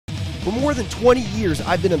For more than 20 years,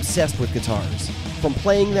 I've been obsessed with guitars. From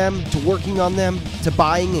playing them, to working on them, to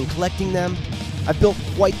buying and collecting them, I've built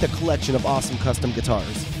quite the collection of awesome custom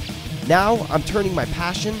guitars. Now, I'm turning my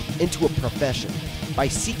passion into a profession by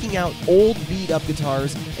seeking out old, beat-up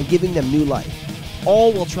guitars and giving them new life,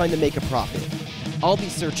 all while trying to make a profit. I'll be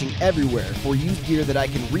searching everywhere for used gear that I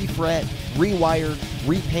can refret, rewire,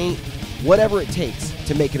 repaint, whatever it takes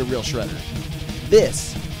to make it a real shredder.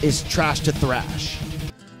 This is Trash to Thrash.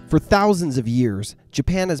 For thousands of years,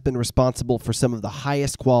 Japan has been responsible for some of the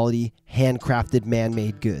highest quality, handcrafted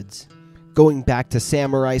man-made goods. Going back to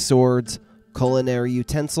samurai swords, culinary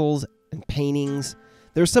utensils, and paintings,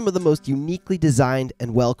 they're some of the most uniquely designed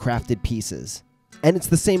and well-crafted pieces. And it's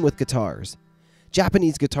the same with guitars.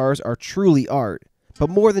 Japanese guitars are truly art, but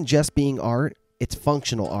more than just being art, it's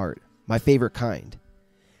functional art, my favorite kind.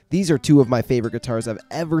 These are two of my favorite guitars I've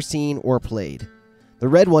ever seen or played. The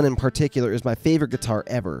red one in particular is my favorite guitar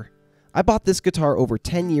ever. I bought this guitar over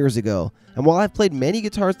 10 years ago, and while I've played many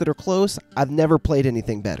guitars that are close, I've never played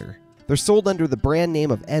anything better. They're sold under the brand name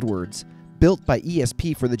of Edwards, built by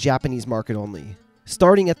ESP for the Japanese market only.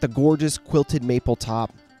 Starting at the gorgeous quilted maple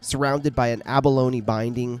top, surrounded by an abalone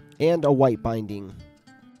binding and a white binding.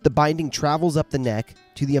 The binding travels up the neck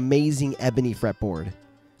to the amazing ebony fretboard.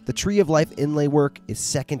 The Tree of Life inlay work is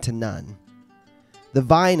second to none. The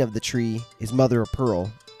vine of the tree is mother of pearl,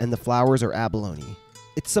 and the flowers are abalone.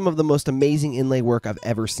 It's some of the most amazing inlay work I've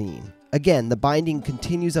ever seen. Again, the binding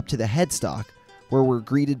continues up to the headstock, where we're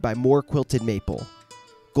greeted by more quilted maple,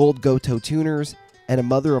 gold Goto tuners, and a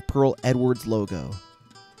mother of pearl Edwards logo.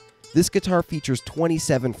 This guitar features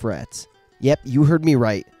 27 frets. Yep, you heard me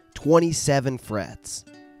right, 27 frets.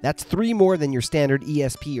 That's 3 more than your standard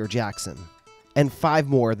ESP or Jackson, and 5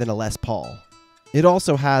 more than a Les Paul. It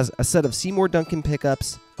also has a set of Seymour Duncan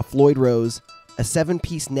pickups, a Floyd Rose, a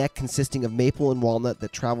 7-piece neck consisting of maple and walnut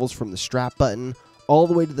that travels from the strap button all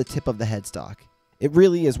the way to the tip of the headstock. It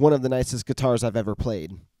really is one of the nicest guitars I've ever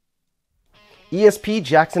played. ESP,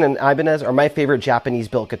 Jackson, and Ibanez are my favorite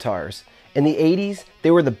Japanese-built guitars. In the 80s,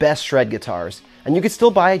 they were the best shred guitars, and you could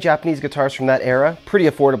still buy Japanese guitars from that era pretty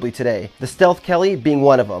affordably today, the Stealth Kelly being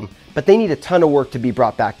one of them, but they need a ton of work to be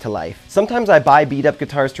brought back to life. Sometimes I buy beat-up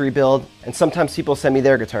guitars to rebuild, and sometimes people send me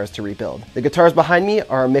their guitars to rebuild. The guitars behind me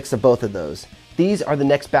are a mix of both of those. These are the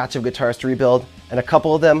next batch of guitars to rebuild, and a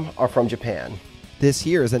couple of them are from Japan. This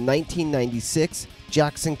here is a 1996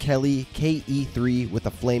 Jackson Kelly KE3 with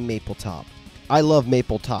a flame maple top. I love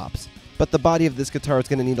maple tops, but the body of this guitar is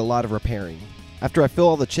going to need a lot of repairing. After I fill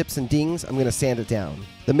all the chips and dings, I'm going to sand it down.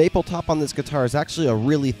 The maple top on this guitar is actually a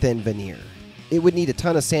really thin veneer. It would need a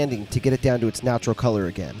ton of sanding to get it down to its natural color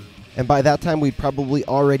again. And by that time, we'd probably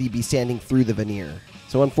already be sanding through the veneer.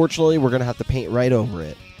 So unfortunately, we're going to have to paint right over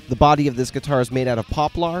it. The body of this guitar is made out of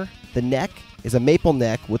poplar. The neck is a maple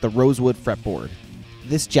neck with a rosewood fretboard.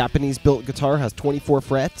 This Japanese-built guitar has 24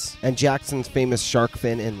 frets and Jackson's famous shark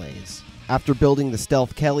fin inlays. After building the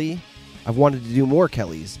Stealth Kelly, I've wanted to do more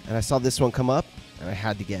Kellys, and I saw this one come up, and I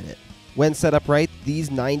had to get it. When set up right, these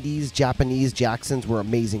 90s Japanese Jacksons were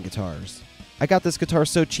amazing guitars. I got this guitar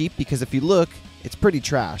so cheap because if you look, it's pretty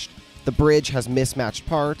trashed. The bridge has mismatched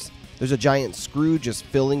parts, there's a giant screw just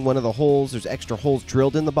filling one of the holes, there's extra holes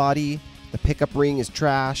drilled in the body, the pickup ring is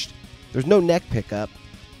trashed, there's no neck pickup,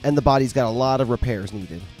 and the body's got a lot of repairs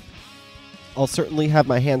needed. I'll certainly have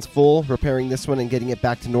my hands full repairing this one and getting it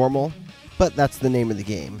back to normal, but that's the name of the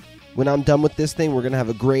game. When I'm done with this thing, we're going to have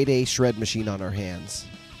a grade A shred machine on our hands.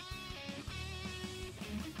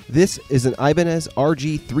 This is an Ibanez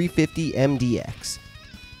RG350 MDX.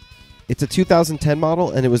 It's a 2010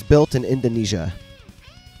 model and it was built in Indonesia.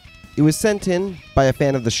 It was sent in by a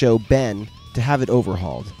fan of the show, Ben, to have it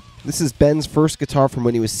overhauled. This is Ben's first guitar from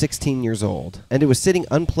when he was 16 years old, and it was sitting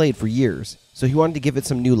unplayed for years, so he wanted to give it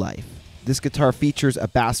some new life. This guitar features a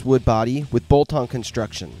basswood body with bolt-on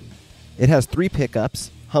construction. It has 3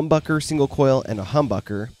 pickups, humbucker, single coil, and a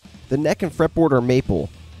humbucker. The neck and fretboard are maple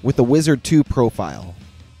with a Wizard 2 profile.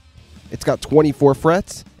 It's got 24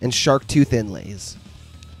 frets and shark tooth inlays.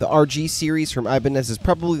 The RG series from Ibanez is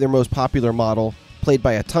probably their most popular model, played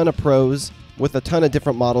by a ton of pros, with a ton of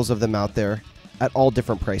different models of them out there at all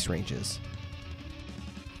different price ranges.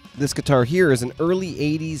 This guitar here is an early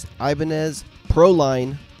 80s Ibanez Pro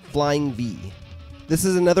Line Flying V. This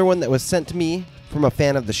is another one that was sent to me from a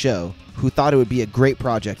fan of the show who thought it would be a great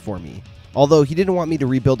project for me. Although he didn't want me to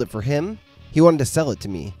rebuild it for him, he wanted to sell it to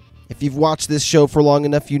me. If you've watched this show for long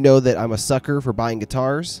enough, you know that I'm a sucker for buying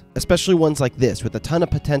guitars, especially ones like this with a ton of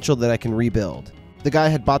potential that I can rebuild. The guy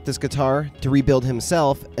had bought this guitar to rebuild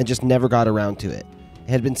himself and just never got around to it.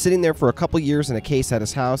 It had been sitting there for a couple years in a case at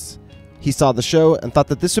his house. He saw the show and thought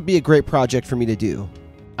that this would be a great project for me to do.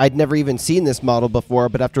 I'd never even seen this model before,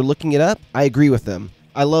 but after looking it up, I agree with them.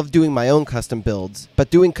 I love doing my own custom builds, but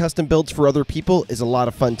doing custom builds for other people is a lot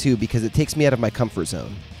of fun too because it takes me out of my comfort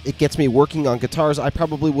zone. It gets me working on guitars I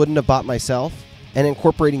probably wouldn't have bought myself and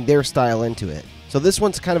incorporating their style into it. So this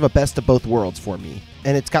one's kind of a best of both worlds for me,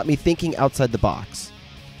 and it's got me thinking outside the box.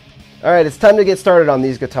 Alright, it's time to get started on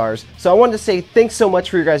these guitars. So I wanted to say thanks so much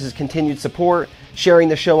for your guys' continued support, sharing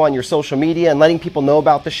the show on your social media, and letting people know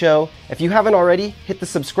about the show. If you haven't already, hit the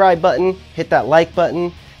subscribe button, hit that like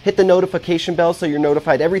button, hit the notification bell so you're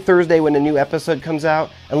notified every Thursday when a new episode comes out,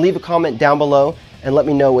 and leave a comment down below and let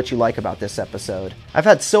me know what you like about this episode. I've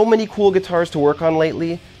had so many cool guitars to work on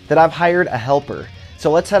lately that I've hired a helper.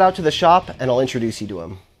 So let's head out to the shop and I'll introduce you to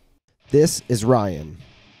him. This is Ryan.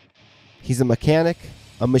 He's a mechanic,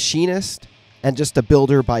 a machinist, and just a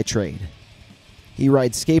builder by trade. He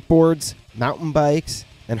rides skateboards, mountain bikes,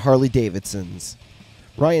 and Harley Davidsons.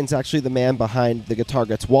 Ryan's actually the man behind the Guitar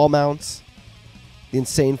Guts wall mounts, the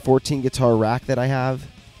insane 14 guitar rack that I have,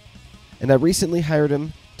 and I recently hired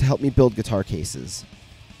him to help me build guitar cases.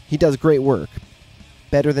 He does great work,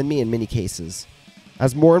 better than me in many cases.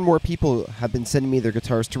 As more and more people have been sending me their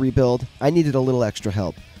guitars to rebuild, I needed a little extra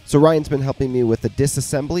help. So Ryan's been helping me with the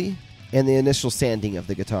disassembly and the initial sanding of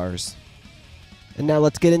the guitars. And now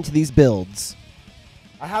let's get into these builds.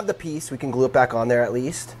 I have the piece, we can glue it back on there at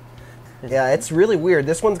least. Yeah, it's really weird.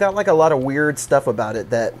 This one's got like a lot of weird stuff about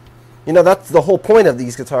it that, you know, that's the whole point of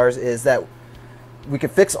these guitars, is that we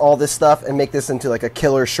could fix all this stuff and make this into like a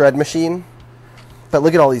killer shred machine. But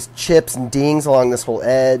look at all these chips and dings along this whole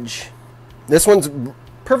edge. This one's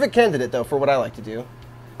perfect candidate though for what I like to do.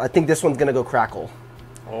 I think this one's gonna go Crackle.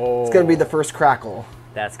 Oh, it's gonna be the first Crackle.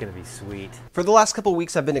 That's gonna be sweet. For the last couple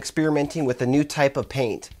weeks I've been experimenting with a new type of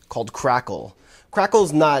paint called Crackle.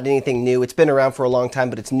 Crackle's not anything new. It's been around for a long time,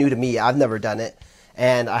 but it's new to me. I've never done it.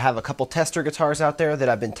 And I have a couple tester guitars out there that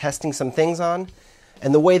I've been testing some things on.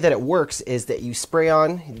 And the way that it works is that you spray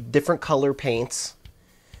on different color paints,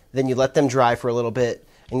 then you let them dry for a little bit,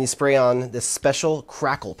 and you spray on this special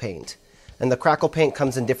Crackle paint. And the Crackle paint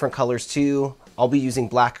comes in different colors too. I'll be using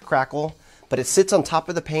black Crackle, but it sits on top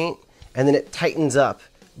of the paint and then it tightens up,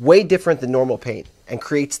 way different than normal paint, and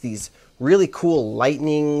creates these really cool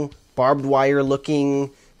lightning, barbed wire looking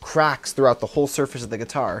cracks throughout the whole surface of the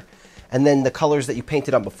guitar. And then the colors that you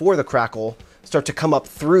painted on before the Crackle start to come up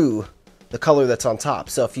through the color that's on top.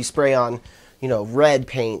 So if you spray on, you know, red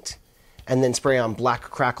paint and then spray on black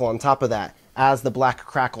Crackle on top of that, as the black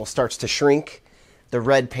Crackle starts to shrink, the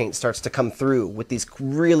red paint starts to come through with these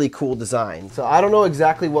really cool designs. So I don't know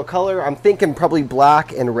exactly what color. I'm thinking probably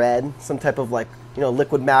black and red, some type of like, you know,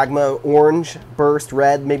 liquid magma, orange, burst,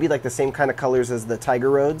 red, maybe like the same kind of colors as the Tiger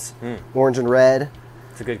Roads, orange and red.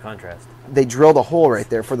 It's a good contrast. They drilled a hole right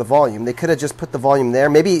there for the volume. They could have just put the volume there.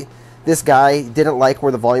 Maybe this guy didn't like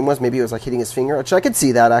where the volume was. Maybe it was like hitting his finger, which I could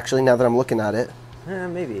see that actually now that I'm looking at it.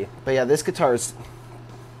 Maybe. But yeah, this guitar is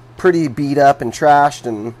pretty beat up and trashed,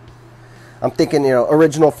 and I'm thinking, you know,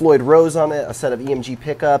 original Floyd Rose on it, a set of EMG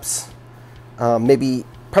pickups, probably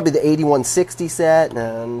the 8160 set,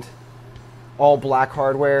 and all black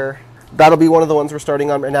hardware. That'll be one of the ones we're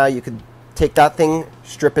starting on right now. You could take that thing,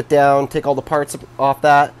 strip it down, take all the parts off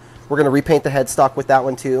that. We're going to repaint the headstock with that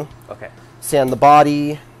one too. Okay. Sand the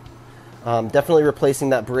body. Definitely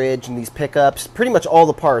replacing that bridge and these pickups. Pretty much all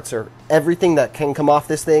the parts, or everything that can come off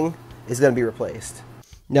this thing, is going to be replaced.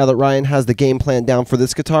 Now that Ryan has the game plan down for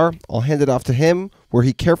this guitar, I'll hand it off to him where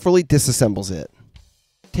he carefully disassembles it.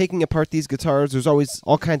 Taking apart these guitars, there's always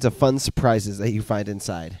all kinds of fun surprises that you find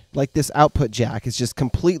inside. Like this output jack is just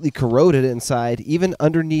completely corroded inside, even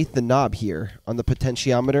underneath the knob here on the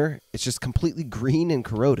potentiometer. It's just completely green and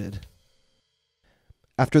corroded.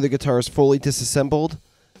 After the guitar is fully disassembled,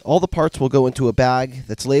 all the parts will go into a bag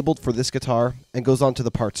that's labeled for this guitar and goes onto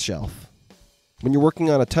the parts shelf. When you're working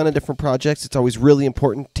on a ton of different projects, it's always really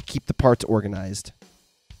important to keep the parts organized.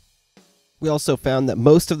 We also found that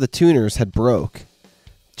most of the tuners had broke.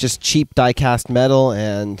 Just cheap die-cast metal,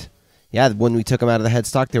 and yeah, when we took them out of the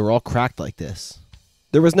headstock, they were all cracked like this.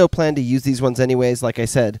 There was no plan to use these ones anyways. Like I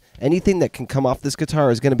said, anything that can come off this guitar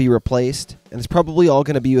is going to be replaced, and it's probably all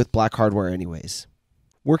going to be with black hardware anyways.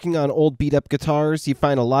 Working on old beat-up guitars, you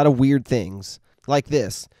find a lot of weird things. Like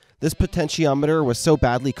this. This potentiometer was so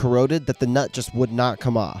badly corroded that the nut just would not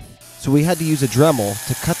come off. So we had to use a Dremel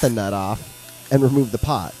to cut the nut off and remove the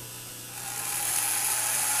pot.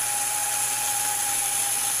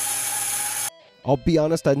 I'll be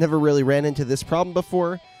honest, I never really ran into this problem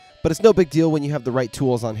before, but it's no big deal when you have the right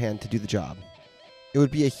tools on hand to do the job. It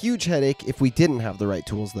would be a huge headache if we didn't have the right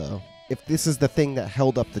tools though, if this is the thing that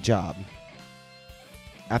held up the job.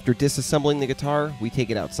 After disassembling the guitar, we take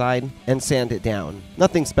it outside and sand it down.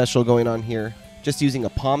 Nothing special going on here, just using a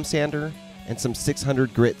palm sander and some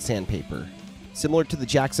 600 grit sandpaper. Similar to the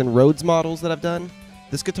Jackson Rhodes models that I've done,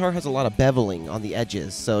 this guitar has a lot of beveling on the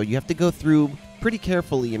edges, so you have to go through pretty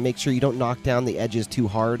carefully and make sure you don't knock down the edges too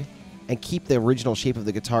hard and keep the original shape of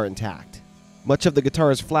the guitar intact. Much of the guitar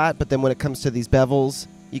is flat, but then when it comes to these bevels,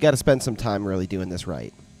 you got to spend some time really doing this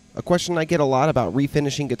right. A question I get a lot about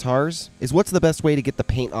refinishing guitars is what's the best way to get the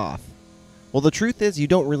paint off? Well, the truth is you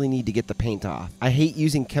don't really need to get the paint off. I hate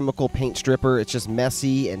using chemical paint stripper. It's just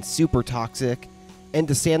messy and super toxic. And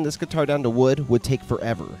to sand this guitar down to wood would take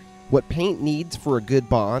forever. What paint needs for a good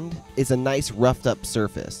bond is a nice roughed up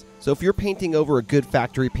surface. So if you're painting over a good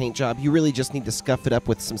factory paint job, you really just need to scuff it up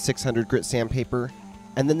with some 600 grit sandpaper,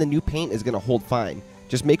 and then the new paint is going to hold fine.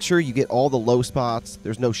 Just make sure you get all the low spots,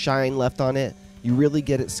 there's no shine left on it. You really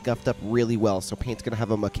get it scuffed up really well, so paint's going to have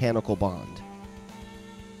a mechanical bond.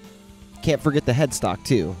 Can't forget the headstock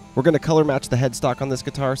too. We're going to color match the headstock on this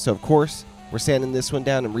guitar, so of course, we're sanding this one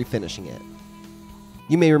down and refinishing it.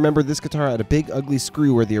 You may remember this guitar had a big ugly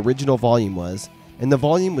screw where the original volume was, and the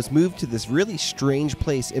volume was moved to this really strange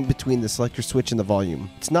place in between the selector switch and the volume.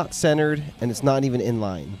 It's not centered, and it's not even in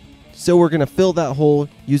line. So we're going to fill that hole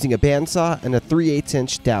using a bandsaw and a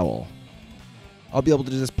 3/8" dowel. I'll be able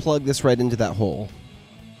to just plug this right into that hole.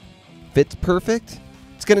 Fits perfect.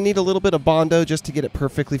 It's going to need a little bit of Bondo just to get it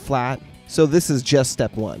perfectly flat, so this is just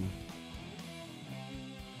step one.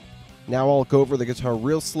 Now I'll go over the guitar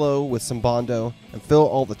real slow with some Bondo and fill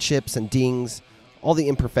all the chips and dings, all the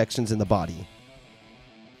imperfections in the body.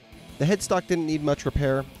 The headstock didn't need much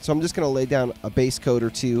repair, so I'm just going to lay down a base coat or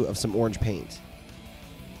two of some orange paint.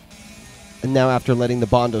 And now after letting the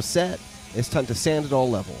Bondo set, it's time to sand it all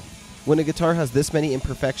level. When a guitar has this many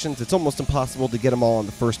imperfections, it's almost impossible to get them all on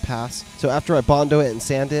the first pass, so after I Bondo it and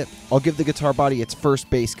sand it, I'll give the guitar body its first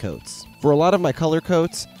base coats. For a lot of my color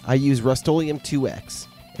coats, I use Rust-Oleum 2X.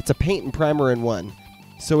 It's a paint and primer in one.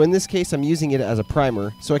 So in this case, I'm using it as a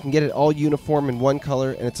primer, so I can get it all uniform in one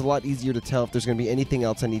color, and it's a lot easier to tell if there's going to be anything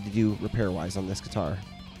else I need to do repair-wise on this guitar.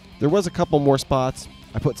 There was a couple more spots.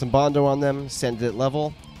 I put some Bondo on them, sanded it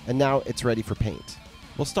level, and now it's ready for paint.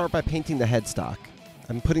 We'll start by painting the headstock.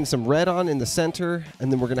 I'm putting some red on in the center,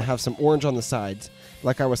 and then we're going to have some orange on the sides.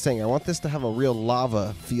 Like I was saying, I want this to have a real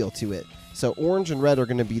lava feel to it. So orange and red are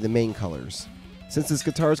going to be the main colors. Since this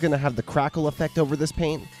guitar is going to have the crackle effect over this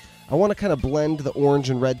paint, I want to kind of blend the orange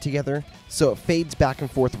and red together so it fades back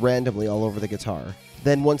and forth randomly all over the guitar.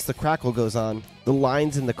 Then once the crackle goes on, the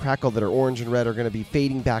lines in the crackle that are orange and red are going to be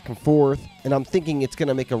fading back and forth, and I'm thinking it's going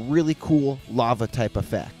to make a really cool lava type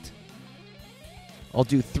effect. I'll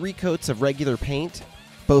do 3 coats of regular paint,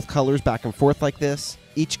 both colors back and forth like this,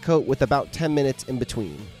 each coat with about 10 minutes in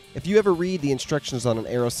between. If you ever read the instructions on an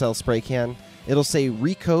aerosol spray can, it'll say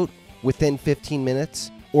recoat within 15 minutes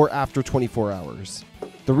or after 24 hours.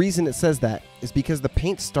 The reason it says that is because the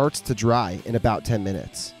paint starts to dry in about 10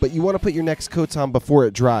 minutes. But you want to put your next coats on before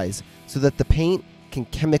it dries so that the paint can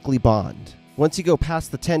chemically bond. Once you go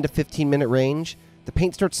past the 10 to 15 minute range, the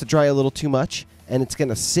paint starts to dry a little too much, and it's going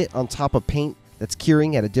to sit on top of paint that's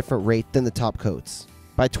curing at a different rate than the top coats.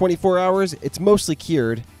 By 24 hours, it's mostly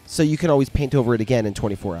cured, so you can always paint over it again in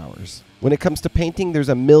 24 hours. When it comes to painting, there's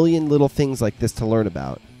a million little things like this to learn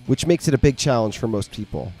about, which makes it a big challenge for most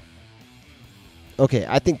people. Okay,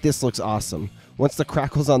 I think this looks awesome. Once the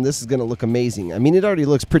crackle's on, this is going to look amazing. I mean, it already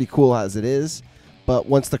looks pretty cool as it is, but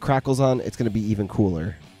once the crackle's on, it's going to be even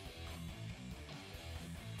cooler.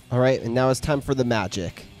 Alright, and now it's time for the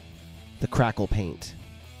magic. The crackle paint.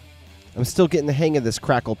 I'm still getting the hang of this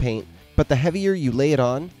crackle paint, but the heavier you lay it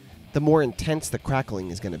on, the more intense the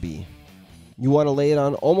crackling is going to be. You want to lay it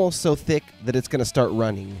on almost so thick that it's going to start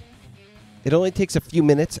running. It only takes a few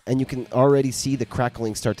minutes, and you can already see the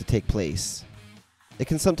crackling start to take place. It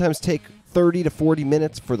can sometimes take 30 to 40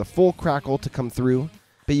 minutes for the full crackle to come through,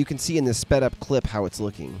 but you can see in this sped up clip how it's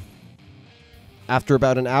looking. After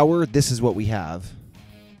about an hour, this is what we have.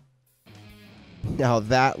 Now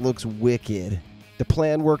that looks wicked. The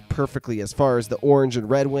plan worked perfectly as far as the orange and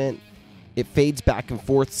red went. It fades back and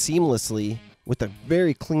forth seamlessly with a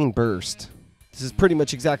very clean burst. This is pretty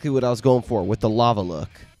much exactly what I was going for with the lava look.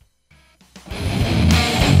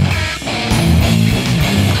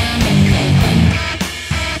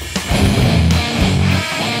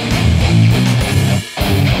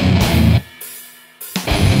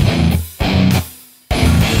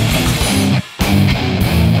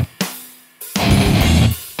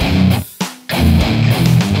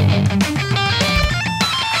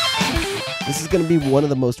 This is going to be one of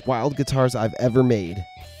the most wild guitars I've ever made.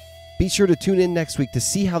 Be sure to tune in next week to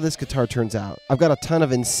see how this guitar turns out. I've got a ton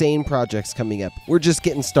of insane projects coming up. We're just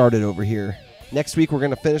getting started over here. Next week, we're going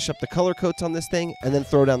to finish up the color coats on this thing and then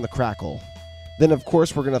throw down the Crackle. Then, of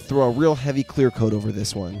course, we're going to throw a real heavy clear coat over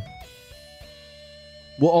this one.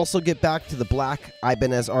 We'll also get back to the black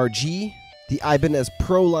Ibanez RG, the Ibanez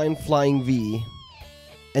Pro Line Flying V,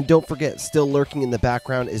 and don't forget, still lurking in the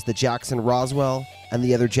background is the Jackson Roswell and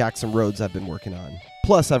the other Jackson Rhodes I've been working on.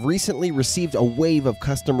 Plus, I've recently received a wave of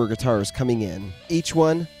customer guitars coming in. Each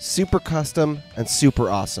one super custom and super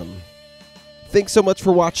awesome. Thanks so much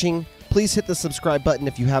for watching. Please hit the subscribe button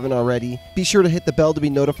if you haven't already. Be sure to hit the bell to be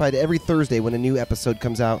notified every Thursday when a new episode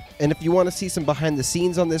comes out. And if you want to see some behind the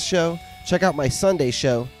scenes on this show, check out my Sunday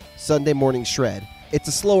show, Sunday Morning Shred. It's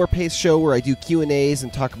a slower paced show where I do Q&As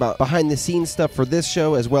and talk about behind the scenes stuff for this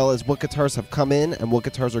show, as well as what guitars have come in and what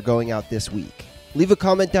guitars are going out this week. Leave a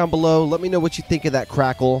comment down below, let me know what you think of that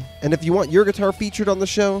Crackle. And if you want your guitar featured on the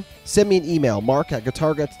show, send me an email,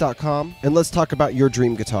 mark@guitarguts.com, and let's talk about your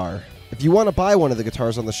dream guitar. If you want to buy one of the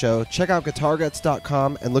guitars on the show, check out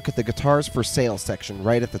guitarguts.com and look at the guitars for sale section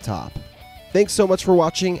right at the top. Thanks so much for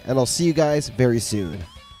watching, and I'll see you guys very soon.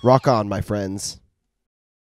 Rock on, my friends.